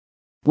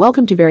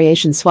Welcome to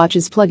Variation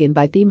Swatches Plugin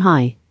by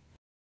ThemeHigh.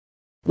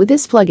 With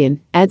this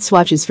plugin, add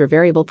swatches for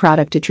variable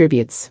product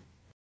attributes.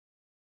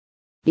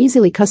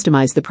 Easily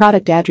customize the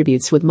product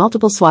attributes with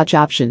multiple swatch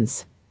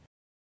options.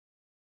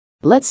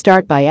 Let's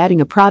start by adding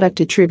a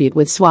product attribute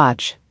with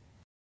swatch.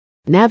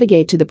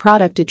 Navigate to the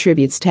Product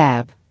Attributes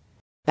tab.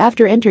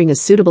 After entering a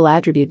suitable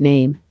attribute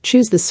name,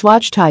 choose the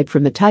swatch type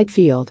from the Type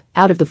field,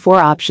 out of the 4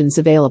 options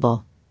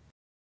available.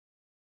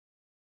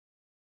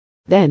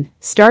 Then,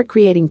 start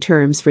creating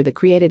terms for the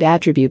created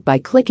attribute by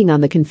clicking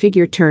on the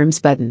Configure Terms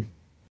button.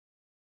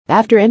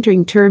 After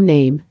entering term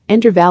name,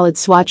 enter valid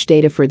swatch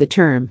data for the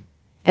term.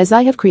 As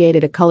I have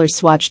created a color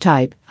swatch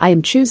type, I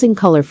am choosing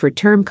color for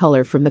term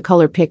color from the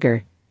color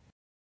picker.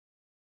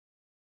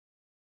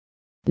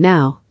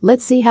 Now,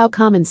 let's see how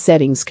common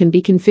settings can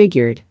be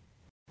configured.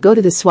 Go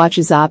to the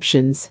Swatches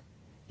options,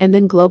 and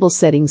then Global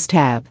Settings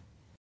tab.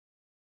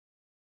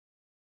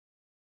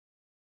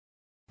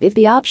 If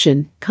the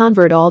option,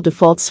 Convert all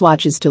default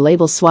swatches to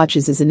label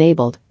swatches is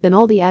enabled, then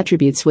all the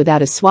attributes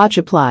without a swatch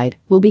applied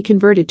will be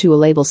converted to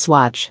a label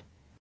swatch.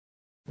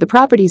 The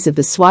properties of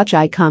the swatch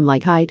icon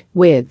like height,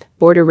 width,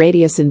 border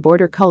radius and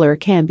border color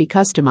can be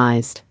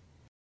customized.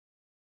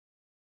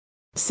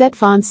 Set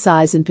font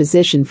size and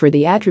position for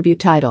the attribute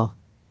title.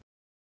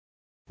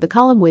 The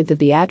column width of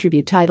the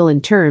attribute title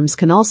and terms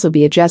can also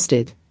be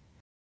adjusted.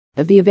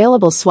 Of the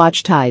available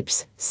swatch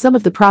types, some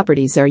of the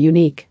properties are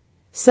unique.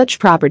 Such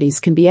properties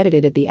can be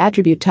edited at the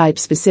Attribute Type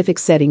Specific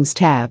Settings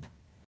tab.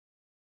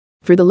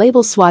 For the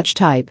label swatch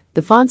type,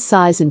 the font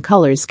size and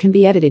colors can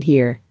be edited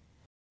here.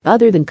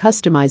 Other than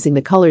customizing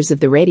the colors of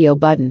the radio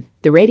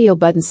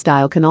button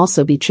style can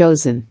also be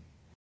chosen.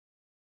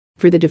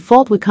 For the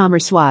default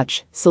WooCommerce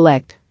watch,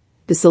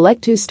 the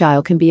Select To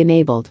style can be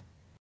enabled.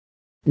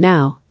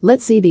 Now,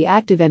 let's see the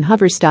Active and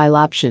Hover style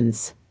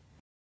options.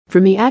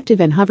 From the Active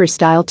and Hover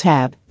Style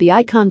tab, the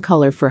icon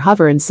color for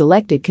Hover and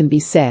Selected can be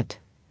set.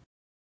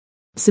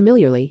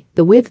 Similarly,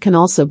 the width can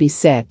also be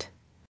set.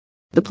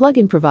 The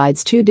plugin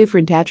provides 2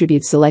 different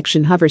attribute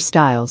selection hover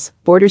styles,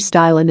 border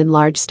style and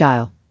enlarge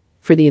style.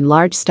 For the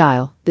enlarge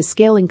style, the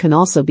scaling can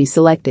also be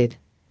selected.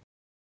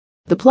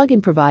 The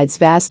plugin provides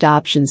vast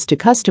options to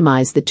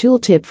customize the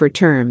tooltip for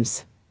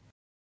terms.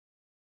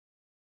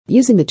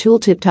 Using the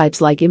tooltip types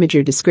like image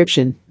or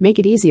description make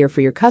it easier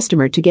for your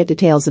customer to get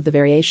details of the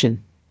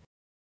variation.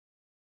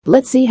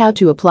 Let's see how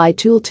to apply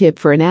tooltip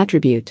for an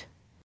attribute.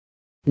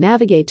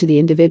 Navigate to the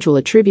Individual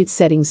Attributes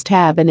Settings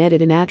tab and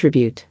edit an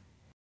attribute.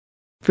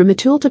 From the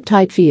Tooltip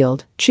Type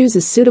field, choose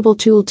a suitable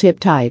tooltip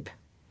type.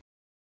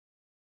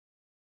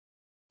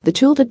 The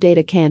tooltip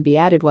data can be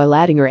added while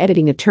adding or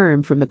editing a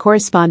term from the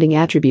corresponding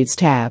Attributes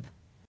tab.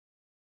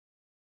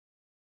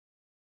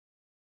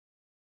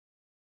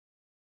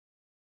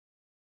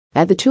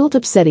 At the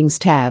Tooltip Settings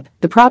tab,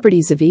 the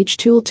properties of each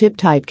tooltip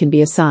type can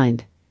be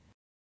assigned.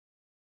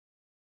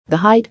 The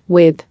height,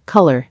 width,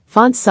 color,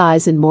 font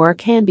size and more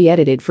can be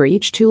edited for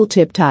each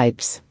tooltip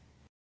types.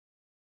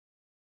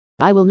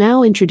 I will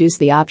now introduce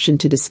the option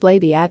to display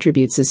the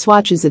attributes as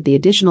swatches at the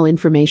Additional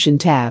Information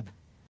tab.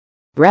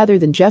 Rather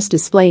than just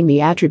displaying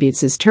the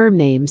attributes as term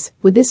names,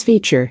 with this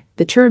feature,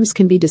 the terms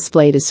can be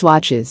displayed as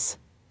swatches.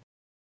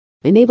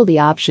 Enable the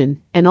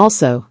option, and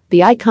also,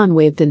 the icon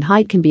width and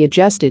height can be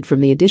adjusted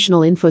from the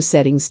Additional Info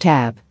Settings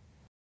tab.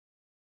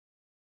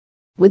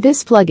 With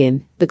this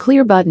plugin, the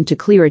Clear button to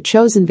clear a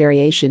chosen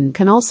variation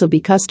can also be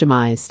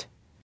customized.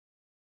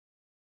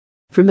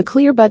 From the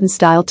Clear Button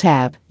Style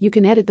tab, you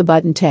can edit the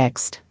button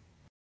text.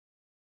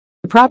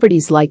 The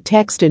properties like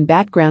text and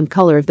background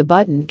color of the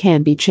button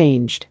can be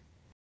changed.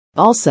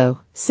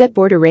 Also, set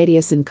border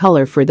radius and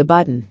color for the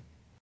button.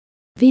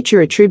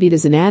 Feature Attribute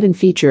is an add-in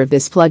feature of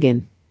this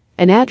plugin.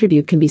 An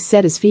attribute can be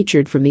set as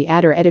featured from the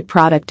Add or Edit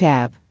Product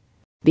tab.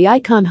 The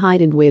icon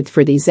height and width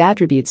for these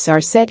attributes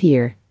are set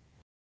here.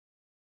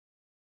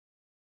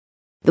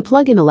 The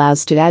plugin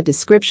allows to add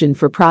description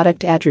for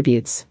product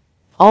attributes.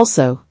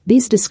 Also,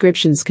 these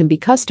descriptions can be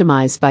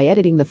customized by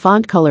editing the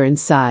font color and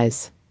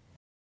size.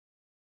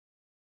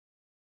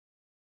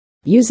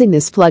 Using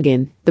this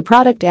plugin, the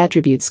product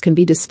attributes can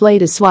be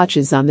displayed as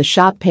swatches on the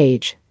shop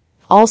page.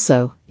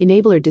 Also,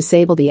 enable or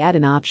disable the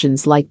add-in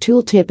options like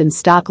tooltip and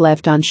stock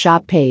left on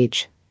shop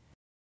page.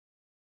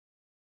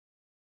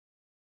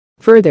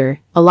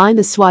 Further, align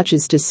the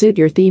swatches to suit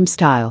your theme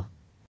style.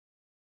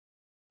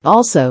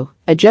 Also,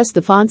 adjust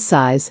the font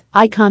size,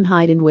 icon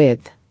height and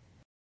width.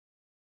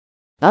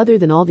 Other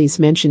than all these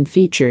mentioned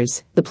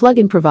features, the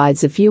plugin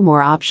provides a few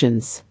more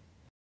options.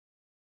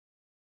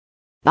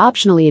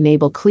 Optionally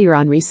enable Clear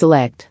on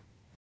Reselect.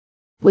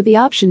 With the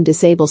option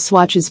Disable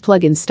Swatches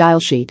Plugin Style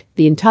Sheet,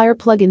 the entire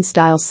plugin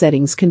style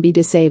settings can be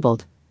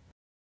disabled.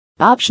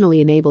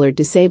 Optionally enable or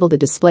disable the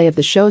display of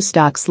the Show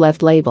Stocks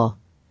Left label.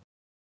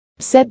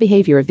 Set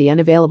behavior of the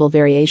unavailable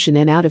variation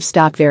and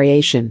out-of-stock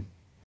variation.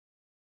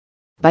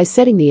 By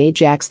setting the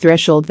Ajax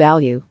threshold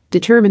value,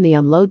 determine the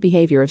unload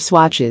behavior of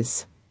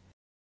swatches.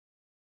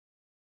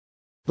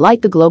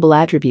 Like the global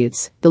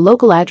attributes, the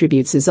local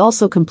attributes is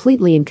also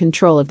completely in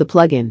control of the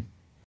plugin.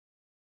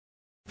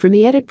 From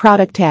the Edit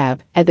Product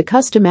tab, at the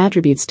Custom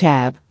Attributes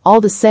tab,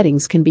 all the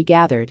settings can be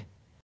gathered.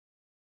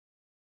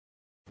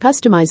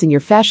 Customizing your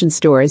fashion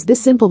store is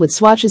this simple with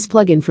Swatches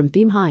plugin from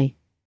ThemeHigh.